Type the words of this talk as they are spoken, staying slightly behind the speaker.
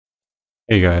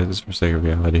Hey guys, it's Forsake of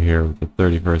Reality here with the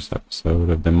 31st episode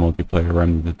of the multiplayer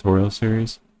Remnant tutorial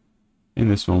series. In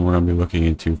this one, we're going to be looking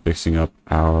into fixing up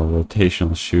our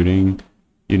rotational shooting.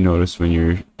 You notice when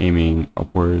you're aiming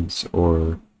upwards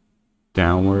or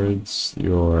downwards,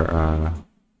 I'll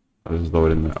just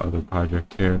load in the other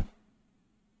project here.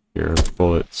 Your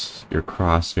bullets, your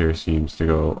crosshair seems to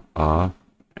go off,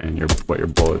 and your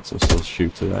bullets will still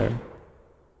shoot to there.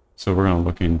 So we're going to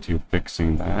look into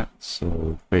fixing that.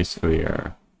 So basically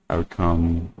our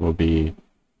outcome will be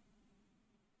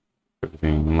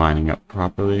everything lining up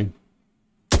properly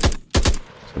so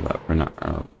that we're not,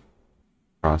 our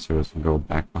crosshair doesn't go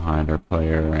back behind our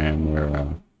player and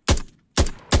we're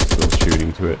still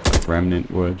shooting to it like Remnant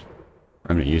would.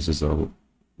 Remnant uses a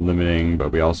limiting,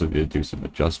 but we also need to do some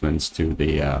adjustments to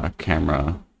the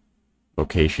camera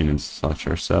location and such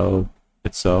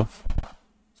itself.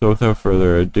 So without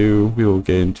further ado, we will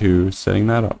get into setting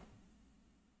that up.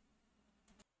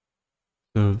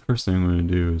 So the first thing I'm going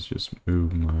to do is just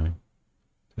move my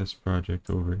test project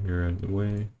over here out of the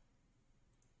way.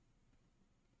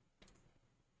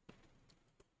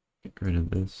 Get rid of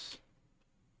this.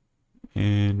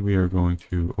 And we are going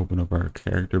to open up our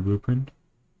character blueprint.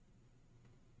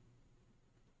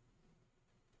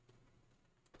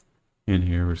 In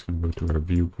here, we're just going to go to our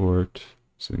viewport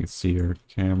so we can see our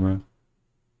camera.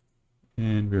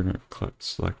 And we're going to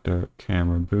select our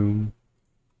camera boom.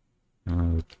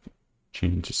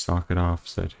 Change the socket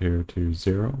offset here to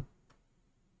 0.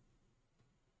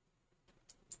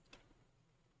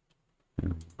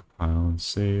 And compile and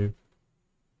save.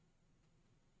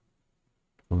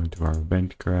 Go into our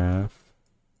event graph.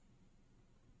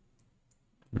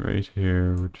 Right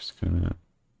here, we're just gonna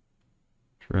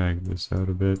drag this out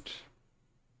a bit.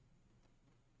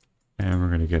 And we're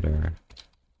gonna get our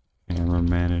camera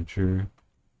manager.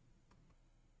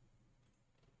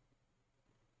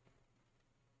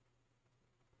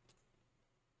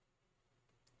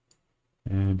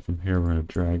 And from here, we're gonna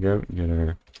drag out and get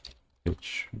our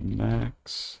pitch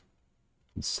max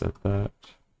and set that.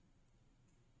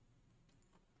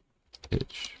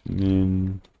 Pitch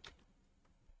min,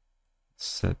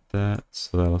 set that,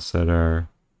 so that'll set our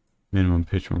minimum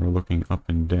pitch when we're looking up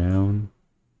and down,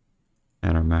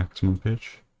 and our maximum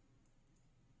pitch,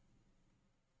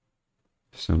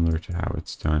 similar to how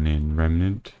it's done in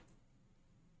Remnant.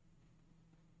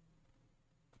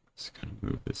 Just gonna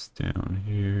move this down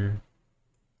here.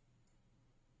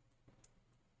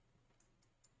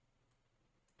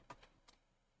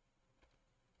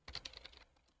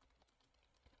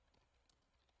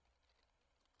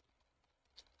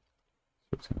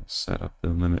 So it's going to set up the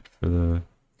limit for the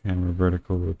camera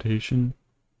vertical rotation.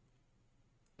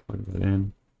 Plug that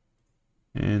in.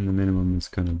 And the minimum is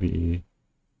going to be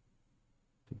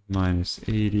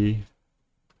 -80.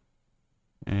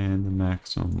 And the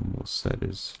maximum we'll set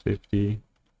is 50.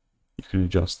 You can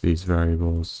adjust these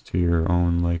variables to your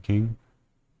own liking.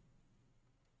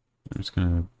 I'm just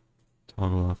going to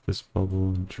toggle off this bubble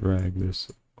and drag this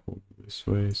over this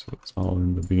way so it's all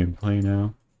in the begin play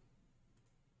now.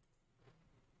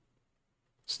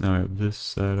 So now I have this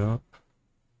set up.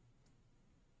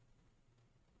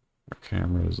 Our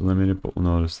camera is limited, but we'll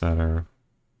notice that our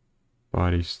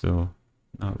body's still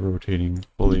not rotating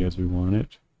fully as we want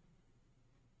it.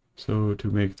 So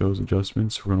to make those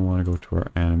adjustments, we're going to want to go to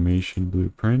our animation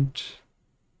blueprint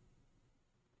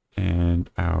and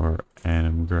our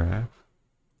anim graph.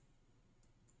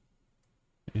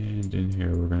 And in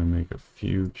here, we're going to make a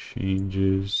few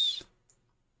changes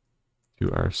to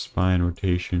our spine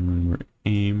rotation when we're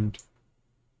aimed.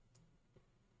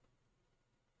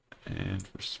 And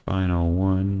for spinal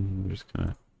 1, we're just going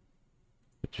to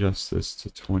adjust this to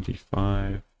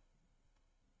 25.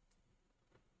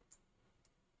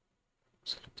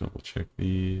 Just going to double check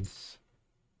these.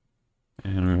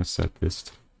 And I'm going to set this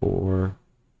to 4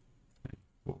 and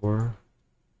 4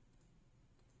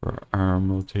 for our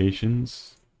arm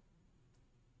rotations.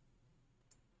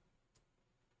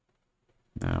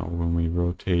 Now when we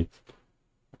rotate,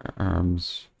 our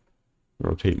arms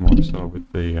rotate more so with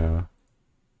the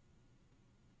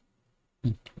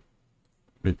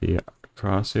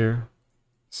crosshair.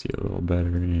 See a little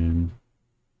better in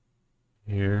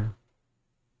here.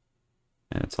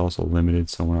 And it's also limited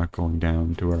so we're not going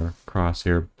down to our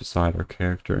crosshair beside our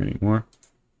character anymore.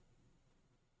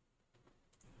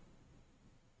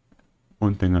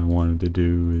 One thing I wanted to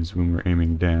do is when we're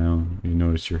aiming down, you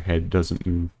notice your head doesn't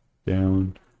move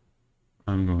down.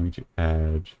 I'm going to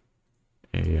add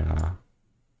another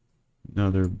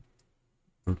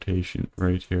rotation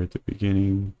right here at the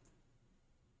beginning.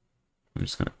 I'm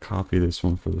just going to copy this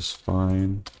one for the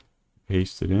spine,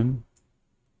 paste it in.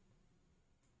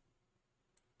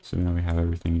 So now we have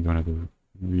everything. You don't have to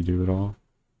redo it all.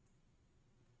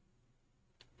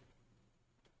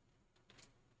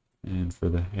 And for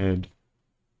the head,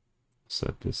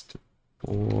 set this to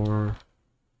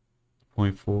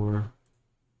 4.4,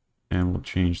 and we'll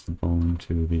change the bone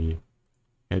to the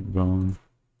head bone.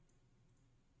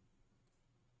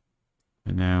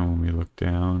 And now when we look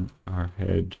down, our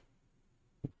head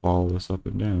will follow us up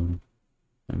and down.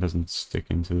 It doesn't stick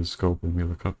into the scope when we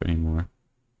look up anymore.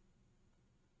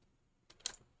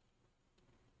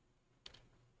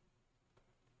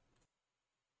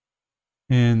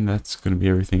 And that's going to be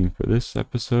everything for this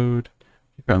episode.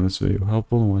 If you found this video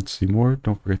helpful and want to see more,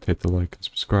 don't forget to hit the like and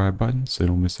subscribe button so you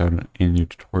don't miss out on any new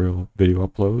tutorial video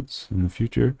uploads in the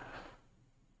future.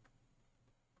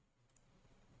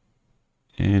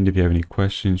 And if you have any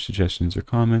questions, suggestions, or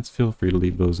comments, feel free to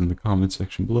leave those in the comments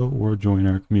section below or join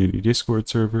our community Discord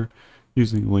server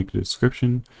using the link in the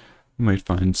description. You might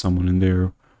find someone in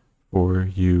there or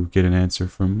you get an answer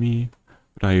from me,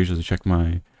 but I usually check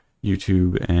my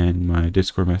YouTube and my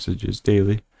Discord messages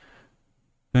daily.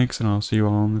 Thanks, and I'll see you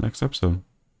all in the next episode.